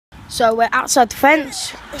So we're outside the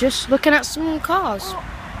fence, just looking at some cars.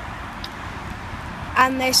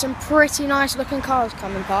 And there's some pretty nice looking cars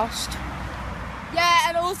coming past. Yeah,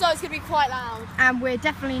 and also it's going to be quite loud. And we're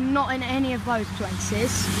definitely not in any of those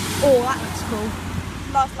places. Oh, that looks cool.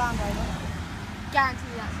 Nice Land Rover. Guarantee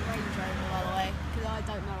that's a Range Rover, by the way, because I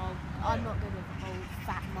don't know. I'm not good with the whole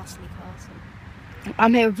fat, muscly cars. So.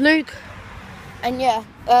 I'm here with Luke. And yeah,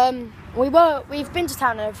 we've been to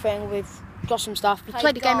town and everything. We've got some stuff. We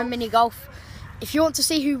played a game of mini golf. If you want to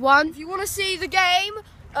see who won, if you want to see the game,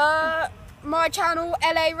 my channel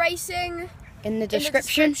LA Racing in the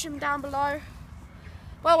description down below.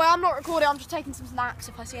 Well, I'm not recording. I'm just taking some snaps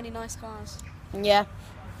if I see any nice cars. Yeah.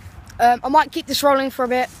 I might keep this rolling for a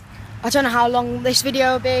bit. I don't know how long this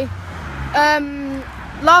video will be.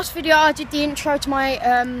 Last video I did the intro to my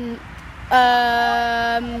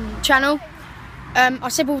channel. I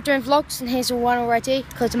said we were doing vlogs, and here's one already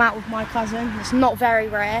because I'm out with my cousin. It's not very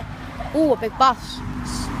rare. Oh, a big bus.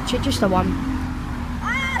 It's just a one.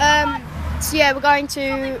 So yeah, we're going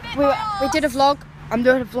to. We did a vlog. I'm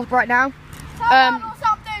doing a vlog right now.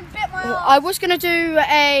 I was gonna do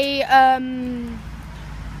a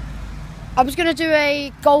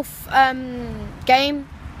golf game,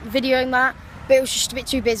 videoing that, but it was just a bit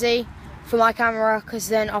too busy for my camera because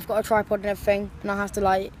then I've got a tripod and everything, and I have to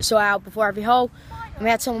like sort out before every hole. And we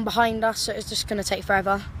had someone behind us, so it's just gonna take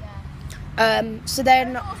forever. So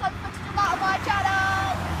then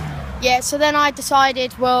I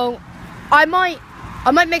decided, well, I might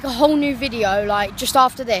make a whole new video like just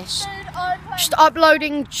after this. Just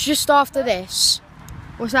uploading just after this.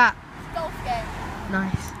 What's that? Golf game.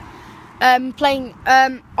 Nice. Playing.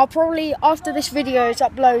 I'll probably after this video is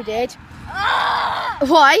uploaded.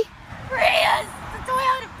 Why? Prius. The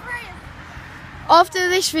Toyota Prius. After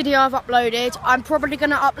this video I've uploaded, I'm probably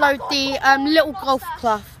gonna upload the little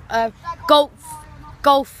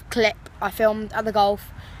golf clip I filmed at the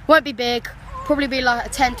golf. Won't be big. Probably be like a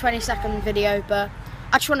 10-20 second video, but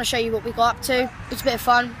I just want to show you what we got up to. It's a bit of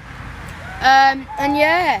fun. And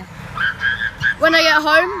yeah, when I get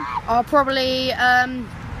home, I'll probably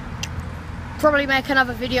make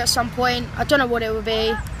another video at some point. I don't know what it will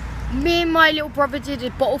be. Me and my little brother did a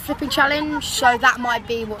bottle flipping challenge, so that might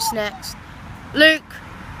be what's next. Luke,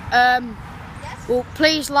 well,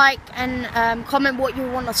 please like and comment what you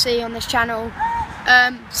want to see on this channel.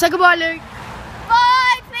 Say goodbye, Luke.